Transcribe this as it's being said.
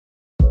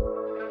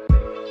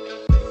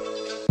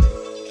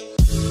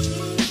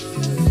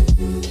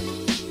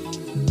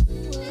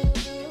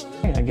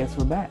guess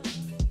we're back.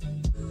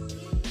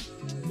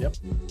 Yep,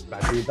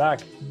 glad to be back.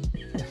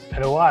 It's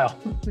been a while.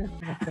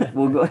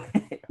 We'll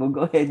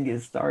go ahead and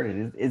get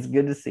started. It's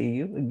good to see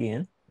you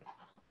again.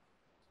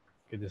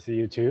 Good to see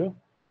you too.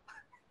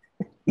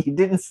 You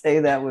didn't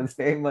say that was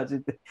very much.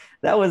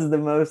 That was the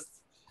most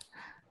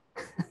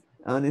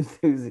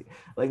unenthusiastic.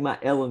 Like my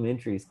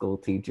elementary school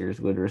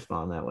teachers would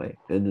respond that way.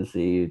 Good to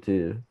see you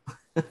too.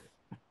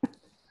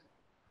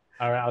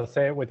 All right, I'll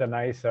say it with a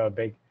nice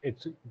big.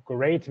 It's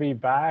great to be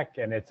back,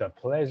 and it's a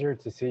pleasure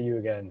to see you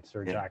again,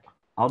 Sir Jack.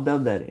 I'll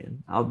dub that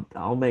in.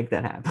 I'll make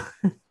that happen.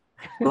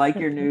 I like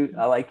your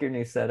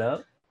new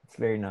setup. It's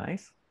very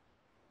nice.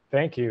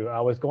 Thank you.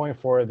 I was going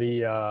for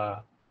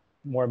the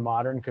more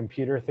modern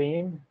computer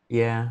theme.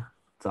 Yeah,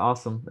 it's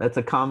awesome. That's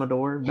a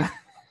Commodore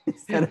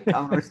instead of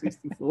Commodore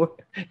 64.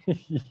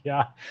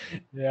 yeah,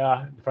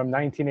 from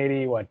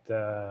 1980. I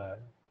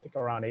think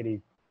around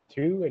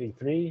 82,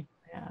 83.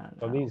 Yeah.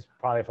 So these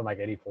probably from like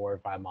 84 or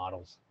 5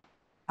 models.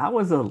 I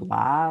was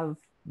alive,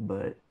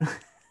 but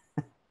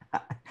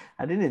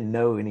I didn't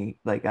know any.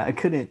 Like I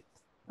couldn't.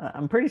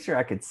 I'm pretty sure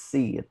I could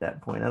see at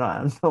that point.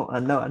 I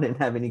know I didn't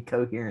have any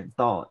coherent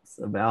thoughts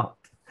about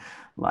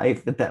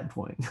life at that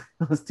point.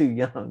 I was too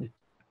young.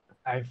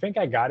 I think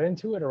I got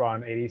into it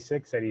around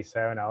 86,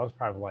 87. I was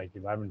probably like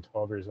 11,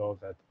 12 years old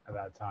at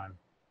that time.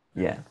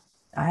 Yeah.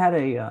 I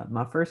had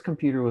my first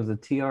computer was a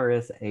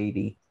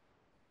TRS-80.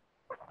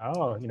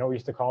 Oh, you know what we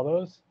used to call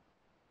those?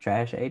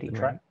 Trash 80.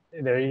 Right?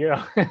 There you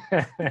go.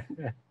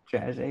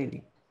 Trash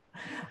 80.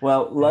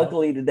 Well,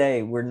 luckily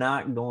today we're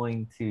not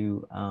going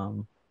to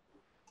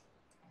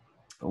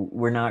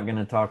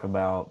talk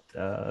about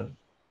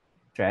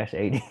Trash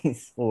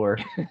 80s or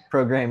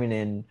programming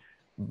in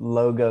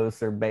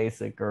Logos or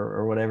Basic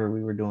or whatever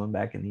we were doing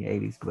back in the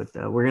 80s, but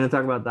we're going to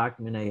talk about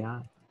Document AI,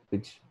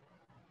 which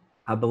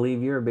I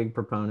believe you're a big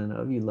proponent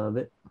of. You love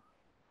it.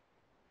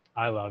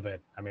 I love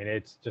it. I mean,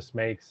 it just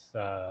makes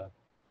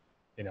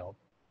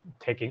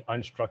taking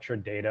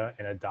unstructured data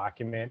in a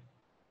document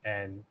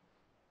and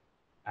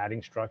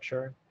adding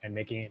structure and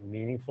making it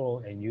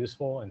meaningful and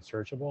useful and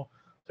searchable.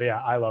 So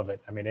yeah, I love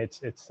it. I mean,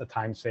 it's a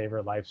time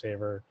saver,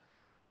 lifesaver.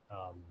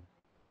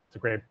 It's a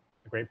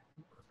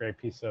great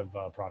piece of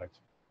product.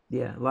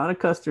 Yeah, a lot of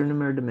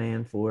customer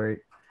demand for it.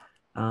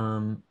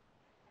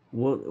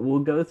 We'll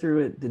go through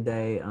it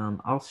today.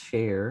 I'll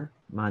share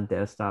my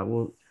desktop.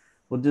 We'll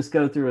just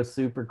go through a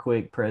super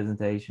quick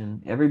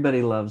presentation.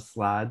 Everybody loves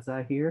slides,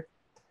 I hear.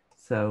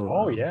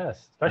 So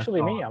yes,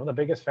 especially me. I'm the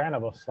biggest fan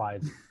of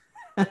slides.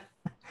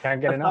 Can't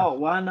get enough. Oh,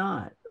 why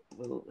not?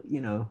 Well,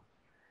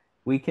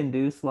 we can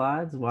do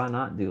slides. Why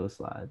not do a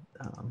slide?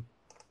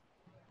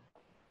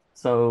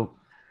 So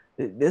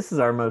this is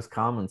our most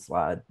common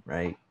slide,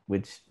 right?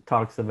 Which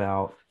talks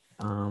about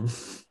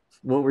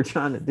what we're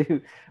trying to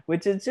do,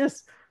 which is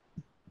just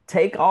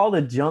take all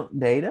the junk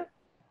data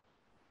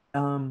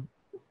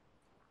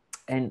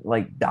and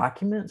like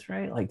documents,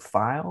 right? Like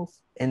files,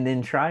 and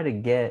then try to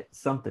get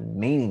something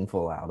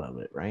meaningful out of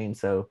it, right? And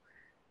so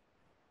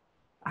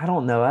I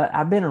don't know.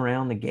 I've been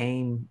around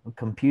the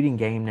computing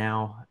game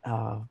now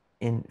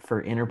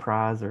for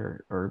enterprise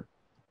or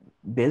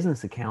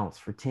business accounts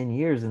for 10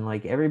 years. And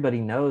like everybody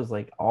knows,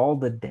 like all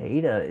the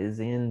data is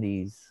in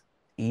these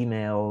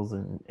emails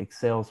and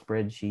Excel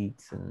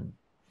spreadsheets and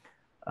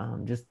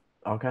just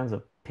all kinds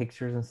of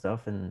pictures and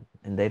stuff. And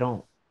they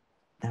don't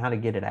know how to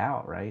get it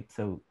out, right?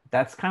 So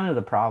that's kind of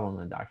the problem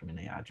that Document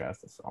AI tries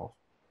to solve.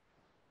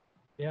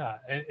 Yeah.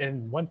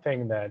 And one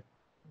thing that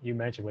you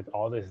mentioned with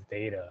all this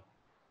data,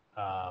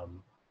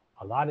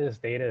 a lot of this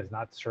data is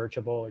not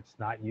searchable. It's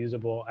not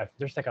usable.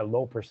 There's like a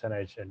low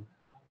percentage, and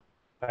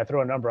I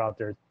throw a number out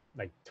there,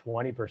 like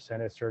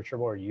 20% is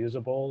searchable or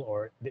usable,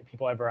 or did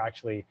people ever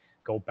actually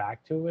go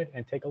back to it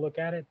and take a look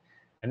at it?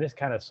 And this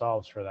kind of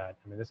solves for that.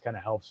 I mean, this kind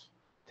of helps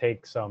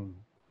take some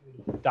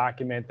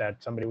document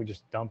that somebody would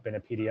just dump in a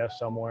PDF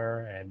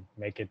somewhere and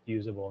make it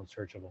usable and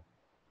searchable.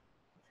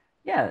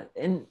 Yeah,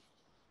 and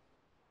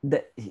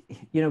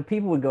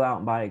people would go out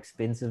and buy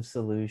expensive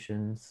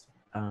solutions.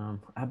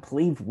 I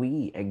believe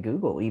we at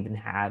Google even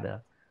had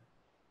a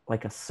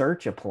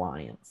search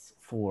appliance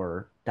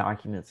for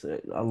documents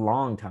a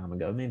long time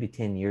ago, maybe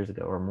 10 years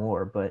ago or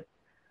more. But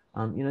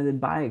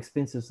they'd buy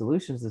expensive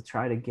solutions to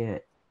try to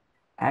get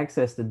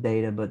access to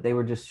data, but they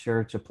were just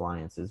search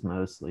appliances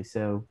mostly.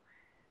 So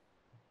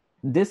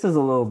this is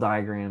a little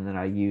diagram that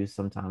I use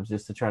sometimes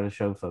just to try to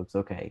show folks,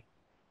 okay,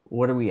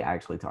 what are we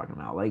actually talking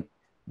about? Like,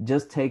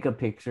 just take a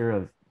picture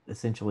of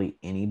essentially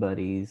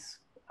anybody's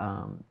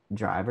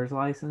driver's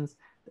license,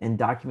 and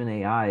Document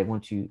AI,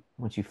 once you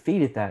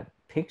feed it that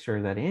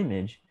picture, that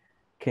image,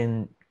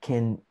 can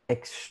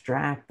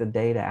extract the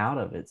data out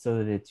of it so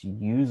that it's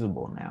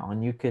usable now.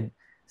 And you could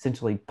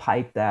essentially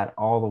pipe that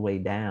all the way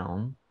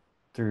down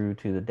through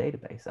to the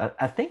database.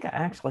 I think I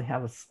actually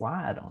have a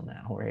slide on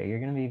that, Jorge. You're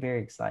going to be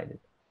very excited.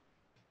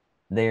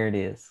 There it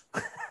is.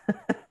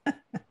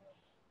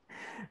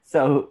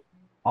 So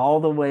all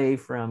the way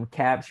from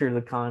capture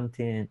the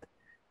content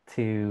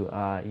to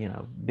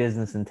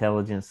business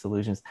intelligence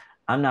solutions.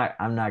 I'm not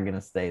going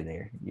to stay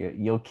there.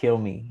 You'll kill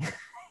me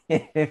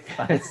if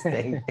I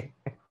stay there.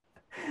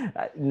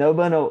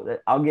 Nobody,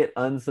 I'll get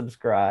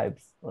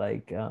unsubscribes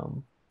like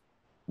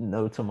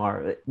no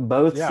tomorrow.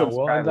 Both Yeah,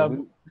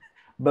 subscribers,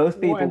 both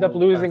we'll people end up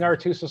will losing our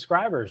unsubscribe. 2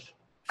 subscribers.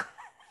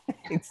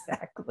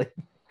 Exactly.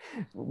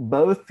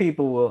 Both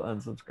people will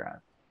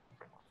unsubscribe.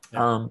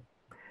 Yeah. Um,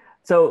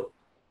 so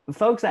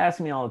folks ask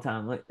me all the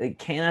time, like,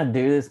 can I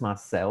do this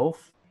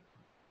myself?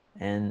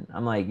 And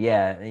I'm like,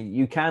 yeah,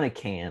 you kind of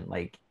can.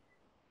 Like,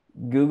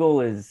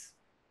 Google is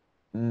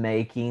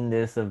making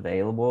this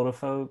available to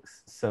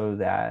folks so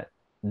that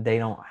they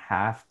don't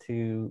have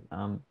to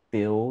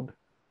build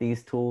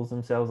these tools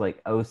themselves,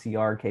 like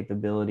OCR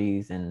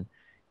capabilities and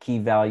key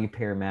value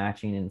pair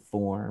matching in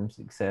forms,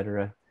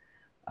 etc.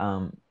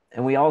 And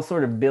we all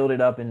sort of build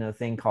it up into a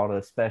thing called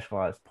a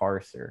specialized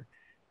parser.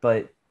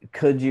 But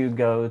could you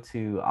go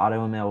to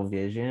AutoML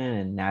Vision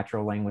and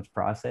natural language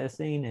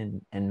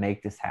processing and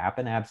make this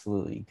happen?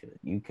 Absolutely, you could.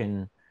 You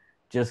can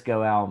just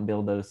go out and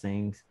build those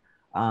things.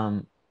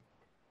 Um,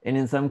 and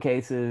in some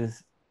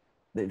cases,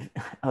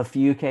 a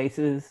few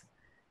cases,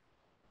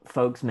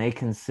 folks may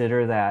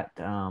consider that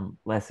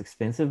less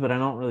expensive, but I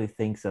don't really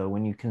think so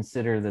when you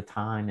consider the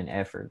time and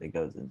effort that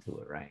goes into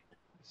it, right?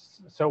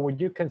 So would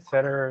you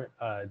consider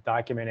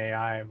Document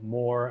AI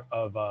more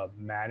of a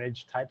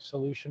managed type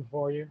solution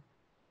for you?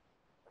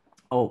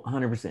 Oh,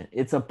 100%.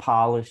 It's a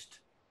polished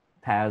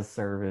PaaS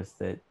service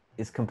that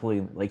is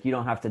completely like you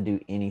don't have to do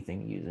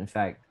anything to use. In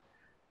fact,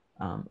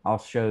 I'll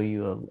show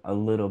you a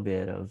little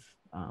bit of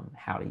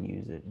how to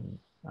use it. And,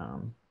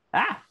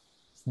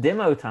 it's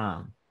demo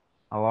time.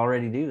 I'll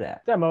already do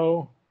that.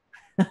 Demo.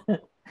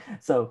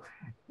 So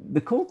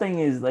the cool thing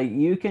is like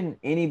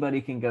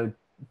anybody can go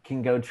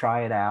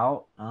try it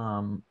out.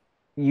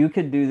 You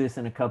could do this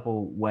in a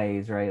couple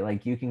ways, right?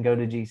 Like you can go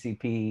to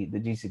GCP, the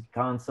GCP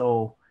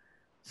console,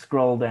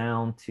 scroll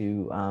down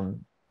to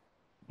and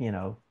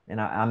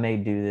I may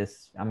do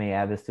this, I may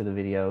add this to the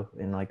video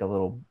in like a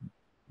little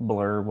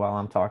blurb while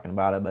I'm talking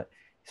about it, but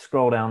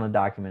scroll down to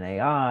document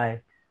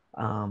AI,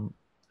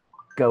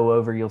 go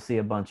over, you'll see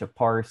a bunch of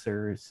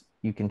parsers.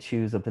 You can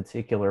choose a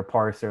particular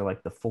parser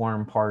like the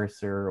form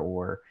parser,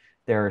 or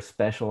there are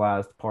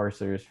specialized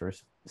parsers for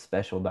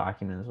special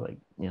documents like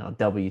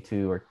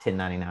W2 or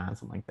 1099,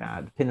 something like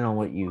that, depending on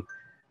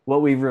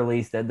what we've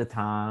released at the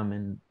time.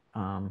 And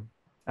I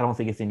don't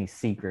think it's any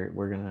secret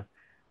we're going to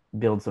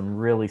build some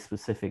really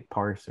specific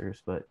parsers,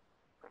 but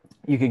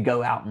you could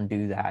go out and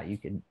do that. You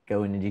could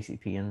go into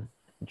GCP and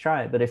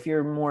try it. But if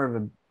you're more of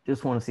a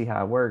just want to see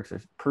how it works,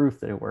 there's proof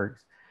that it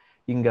works,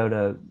 you can go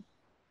to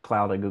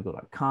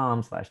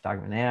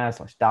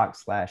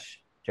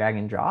cloud.google.com/documentai/doc/drag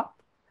and drop.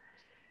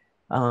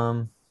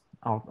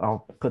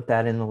 I'll put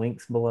that in the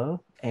links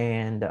below,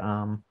 and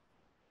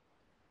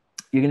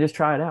you can just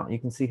try it out. You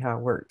can see how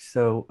it works.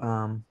 So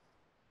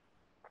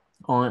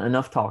on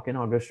enough talking,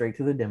 I'll go straight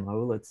to the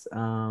demo.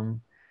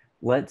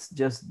 Let's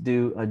just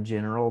do a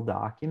general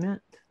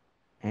document,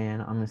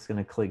 and I'm just going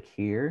to click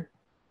here,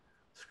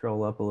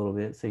 scroll up a little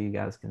bit so you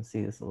guys can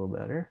see this a little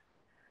better.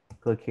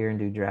 Click here and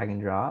do drag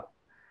and drop.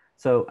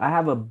 So I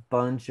have a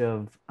bunch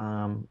of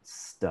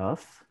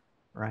stuff,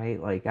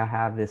 right? Like I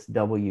have this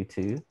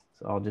W2,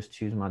 so I'll just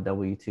choose my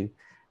W2.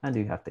 I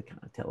do have to kind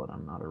of tell it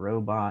I'm not a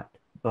robot,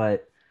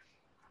 but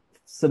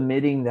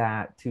submitting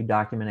that to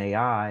Document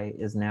AI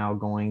is now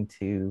going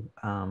to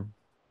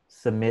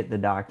submit the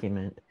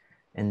document,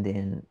 and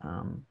then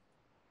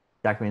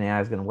Document AI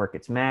is going to work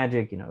its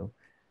magic,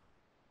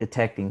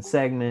 detecting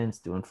segments,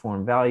 doing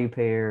form value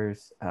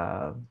pairs,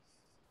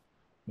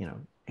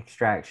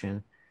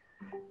 extraction.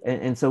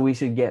 And so we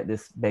should get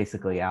this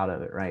basically out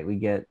of it, right? We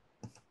get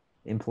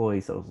employee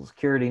social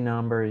security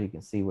number. You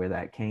can see where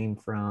that came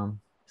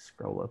from.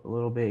 Scroll up a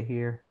little bit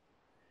here.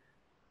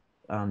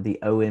 The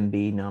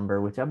OMB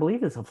number, which I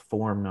believe is a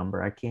form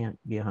number. I can't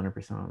be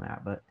 100% on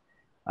that, but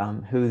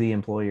who the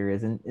employer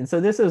is. And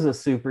so this is a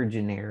super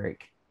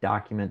generic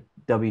document,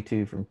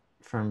 W2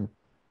 from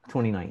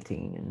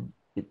 2019. And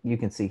you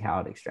can see how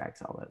it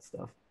extracts all that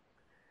stuff.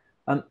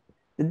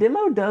 The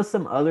demo does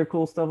some other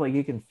cool stuff, like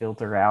you can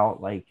filter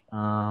out like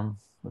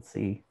let's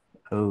see,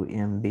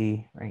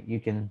 OMB, right? You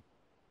can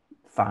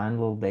find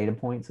little data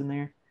points in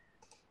there.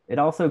 It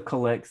also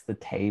collects the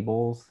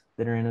tables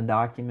that are in a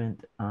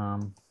document.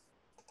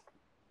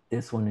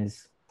 This one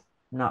is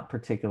not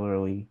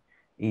particularly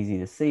easy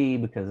to see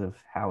because of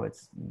how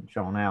it's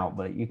drawn out,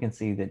 but you can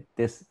see that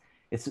it's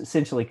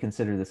essentially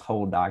considered this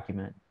whole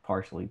document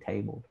partially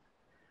tabled.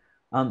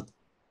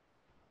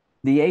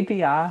 The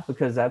API,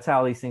 because that's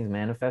how these things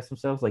manifest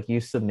themselves, like you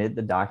submit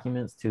the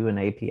documents to an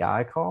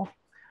API call.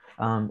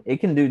 It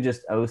can do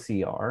just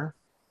OCR,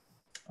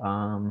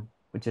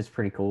 which is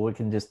pretty cool. It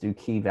can just do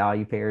key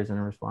value pairs in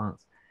a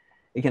response.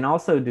 It can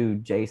also do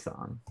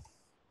JSON,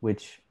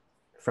 which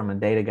from a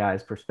data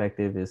guy's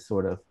perspective is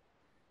sort of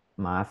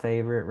my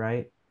favorite,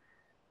 right?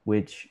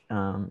 Which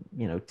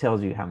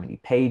tells you how many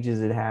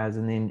pages it has,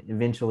 and then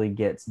eventually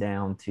gets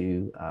down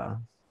to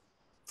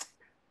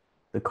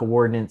the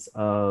coordinates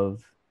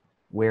of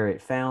where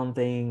it found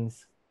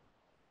things.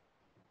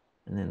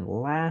 And then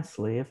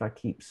lastly, if I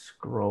keep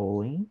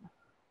scrolling,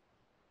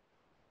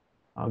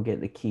 I'll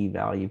get the key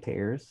value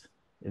pairs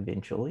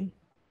eventually.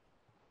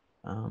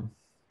 Um,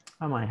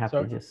 I might have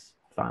to So just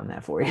find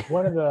that for you.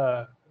 one of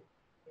the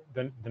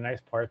nice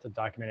parts of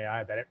document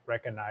AI that it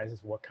recognizes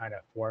what kind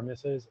of form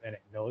this is and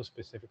it knows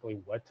specifically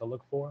what to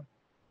look for.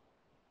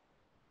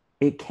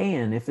 It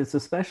can, if it's a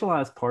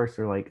specialized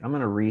parser, like I'm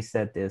going to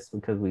reset this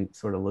because we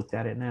sort of looked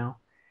at it now.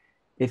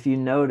 If you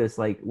notice,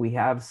 like we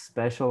have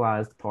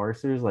specialized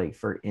parsers like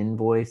for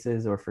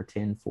invoices or for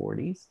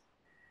 1040s.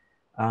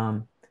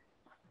 Um,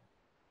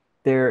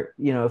 there,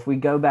 if we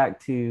go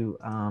back to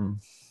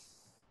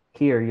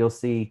here, you'll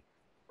see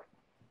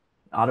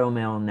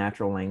AutoMail and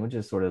natural language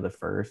is sort of the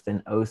first,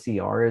 and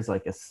OCR is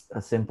like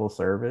a simple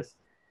service.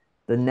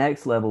 The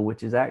next level,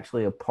 which is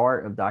actually a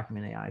part of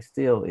Document AI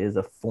still, is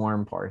a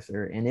form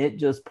parser, and it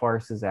just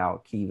parses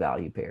out key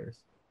value pairs.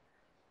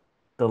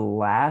 The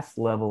last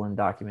level in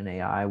Document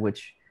AI,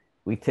 which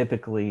we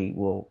typically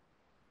will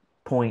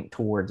point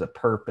towards a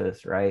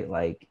purpose, right?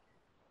 Like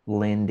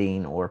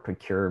lending or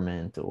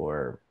procurement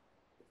or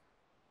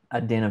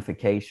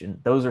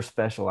identification. Those are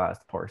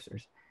specialized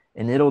parsers,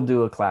 and it'll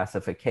do a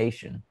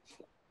classification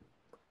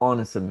on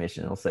a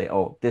submission. It'll say,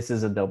 oh, this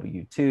is a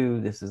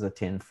W-2, this is a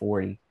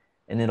 1040,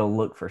 and it'll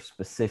look for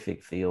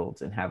specific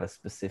fields and have a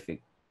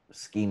specific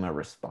schema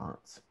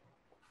response.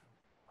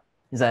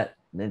 Is that,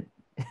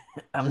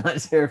 I'm not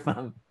sure if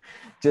I'm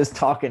just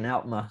talking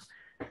out my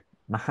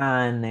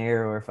behind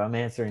there or if I'm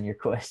answering your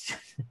question.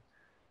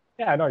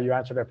 Yeah, no, you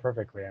answered it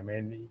perfectly. I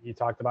mean, you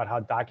talked about how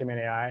document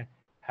AI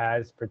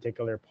has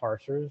particular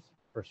parsers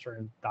for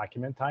certain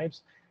document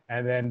types.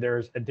 And then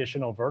there's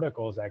additional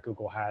verticals that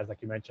Google has, like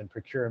you mentioned,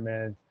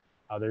 procurement,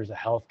 there's a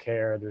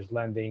healthcare, there's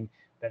lending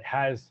that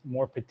has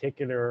more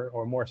particular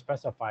or more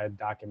specified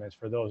documents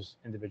for those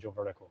individual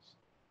verticals.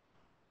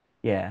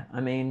 Yeah,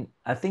 I mean,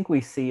 I think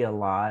we see a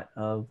lot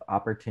of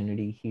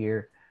opportunity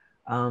here.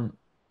 Um,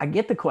 I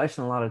get the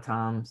question a lot of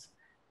times,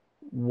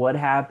 what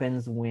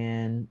happens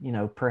when,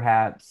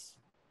 perhaps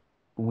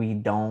we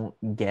don't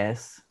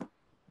guess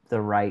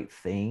the right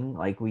thing,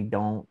 like we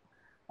don't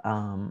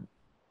um,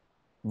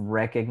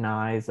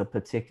 recognize a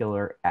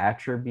particular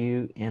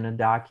attribute in a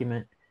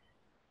document.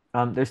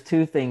 There's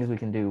two things we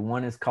can do.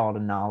 One is called a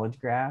knowledge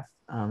graph.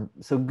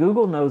 So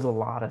Google knows a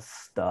lot of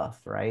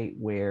stuff, right?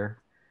 Where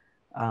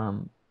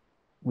um,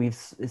 we've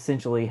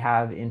essentially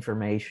have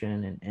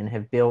information and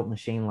have built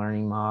machine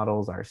learning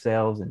models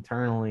ourselves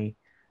internally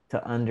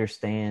to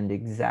understand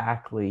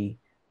exactly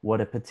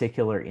what a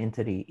particular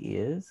entity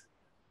is.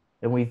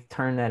 And we've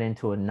turned that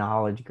into a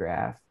knowledge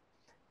graph.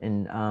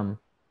 And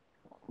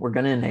we're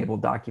going to enable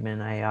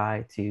Document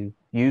AI to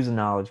use a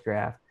knowledge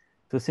graph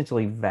to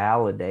essentially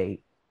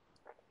validate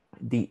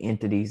the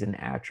entities and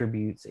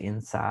attributes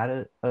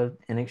inside of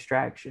an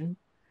extraction.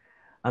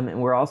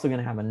 And we're also going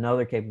to have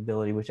another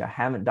capability, which I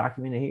haven't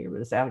documented here,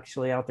 but it's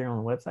actually out there on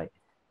the website,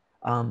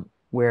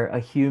 where a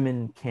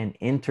human can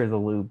enter the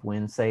loop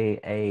when, say,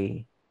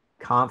 a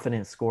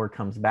confidence score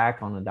comes back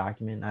on the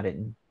document. I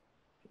didn't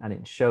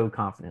show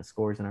confidence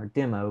scores in our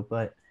demo,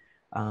 but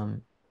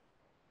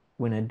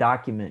when a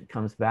document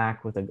comes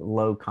back with a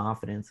low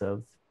confidence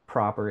of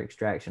proper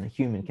extraction, a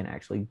human can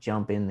actually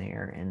jump in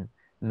there and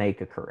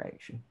make a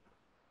correction.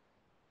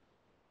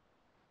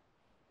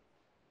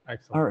 All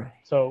Excellent. right.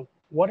 So,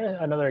 what is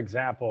another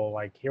example?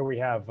 Like here we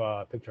have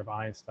a picture of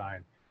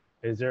Einstein.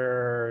 Is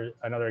there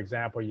another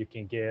example you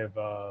can give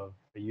of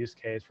the use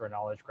case for a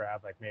knowledge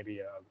graph, like maybe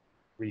a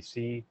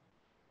receipt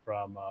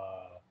from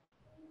a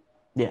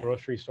Yeah.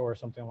 grocery store or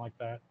something like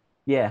that?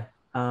 Yeah.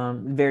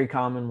 Very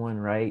common one,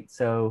 right?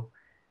 So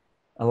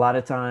a lot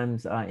of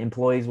times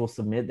employees will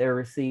submit their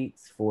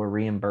receipts for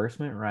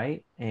reimbursement,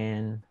 right?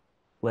 And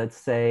let's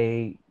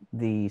say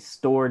the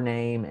store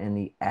name and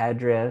the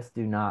address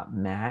do not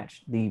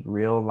match the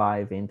real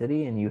live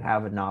entity, and you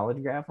have a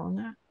knowledge graph on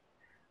that.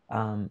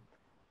 Um,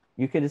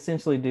 you could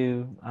essentially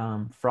do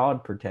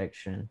fraud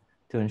protection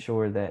to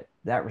ensure that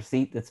that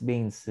receipt that's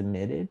being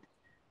submitted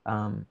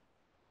um,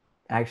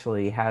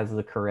 actually has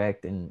the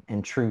correct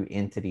and true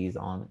entities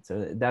on it.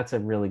 So that's a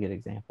really good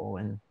example.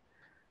 And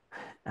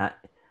I,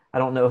 I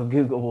don't know if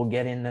Google will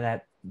get into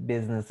that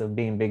business of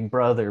being Big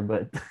Brother,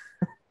 but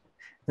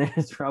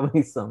there's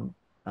probably some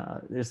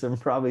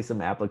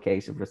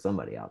application for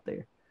somebody out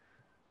there.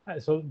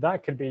 So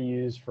that could be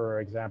used, for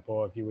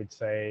example, if you would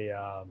say,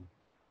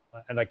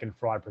 and like in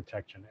fraud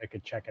protection, it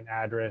could check an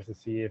address to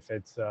see if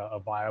it's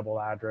a viable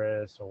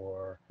address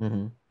or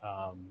Mm-hmm.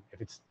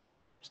 if it's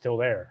still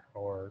there.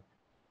 Or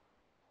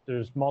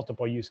there's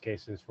multiple use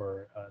cases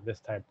for this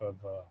type of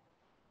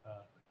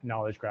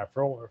knowledge graph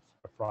for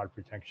fraud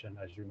protection,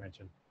 as you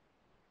mentioned.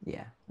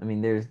 Yeah, I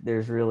mean,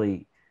 there's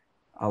really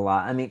a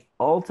lot. I mean,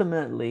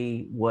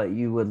 ultimately, what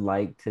you would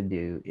like to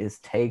do is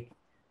take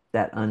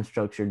that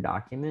unstructured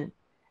document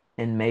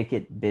and make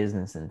it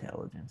business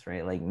intelligence,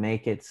 right? Like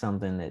make it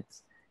something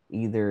that's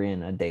either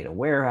in a data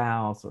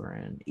warehouse or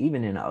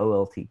even in an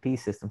OLTP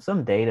system,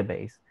 some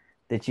database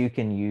that you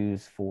can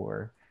use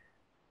for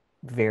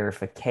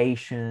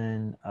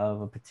verification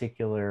of a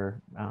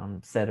particular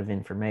set of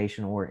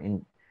information or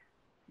in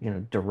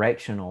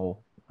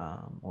directional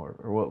or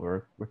what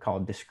we're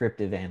called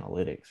descriptive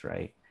analytics,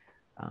 right?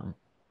 Um,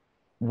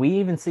 we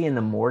even see in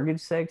the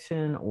mortgage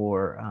section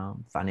or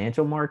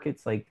financial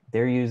markets, like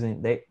they're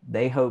using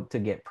they hope to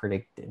get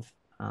predictive,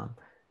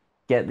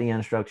 get the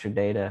unstructured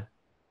data,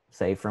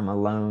 say from a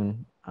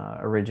loan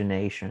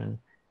origination,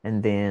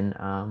 and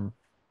then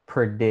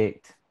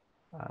predict,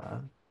 uh,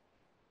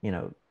 you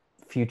know,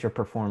 future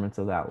performance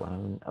of that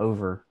loan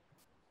over,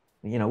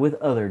 with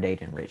other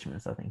data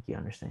enrichments. I think you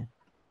understand.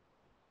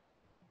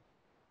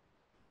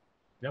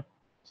 Yep.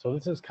 So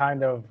this is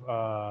kind of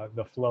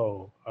the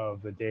flow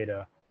of the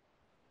data.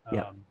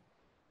 Yep. Um,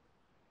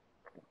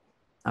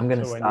 I'm going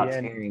to so in the stop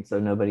end, sharing so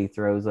nobody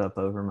throws up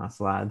over my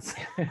slides.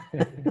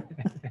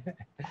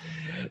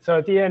 so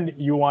at the end,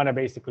 you want to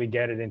basically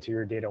get it into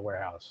your data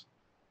warehouse.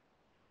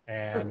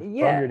 And from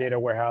Yeah. your data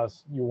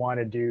warehouse, you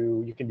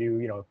can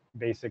do,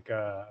 basic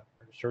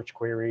search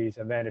queries.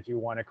 And then if you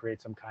want to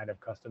create some kind of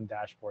custom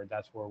dashboard,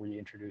 that's where we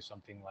introduce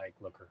something like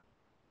Looker.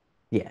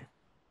 Yeah.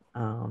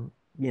 Um,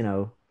 you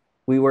know,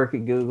 we work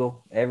at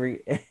Google.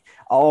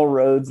 All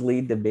roads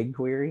lead to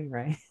BigQuery,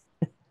 right?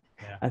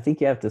 Yeah, I think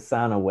you have to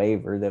sign a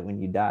waiver that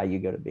when you die, you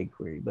go to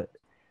BigQuery. But,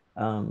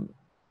 um,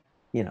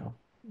 you know,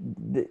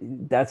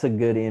 that's a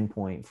good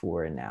endpoint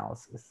for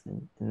analysis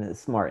and the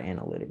smart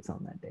analytics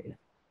on that data.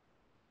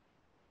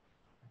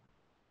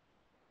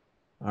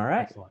 All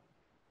right. excellent.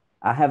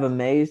 I have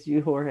amazed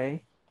you,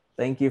 Jorge.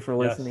 Thank you for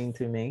Yes, listening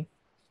to me.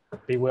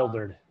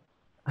 bewildered.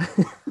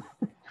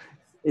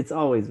 It's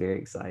always very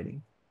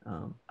exciting.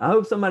 I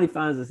hope somebody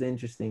finds this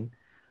interesting.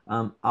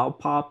 I'll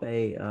pop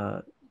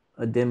a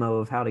demo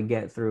of how to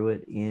get through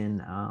it in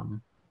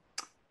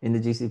the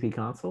GCP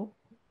console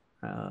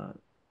uh,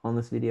 on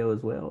this video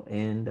as well,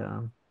 and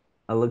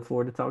I look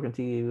forward to talking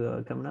to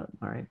you coming up.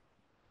 All right.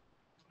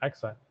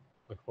 Excellent.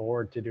 Look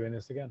forward to doing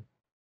this again.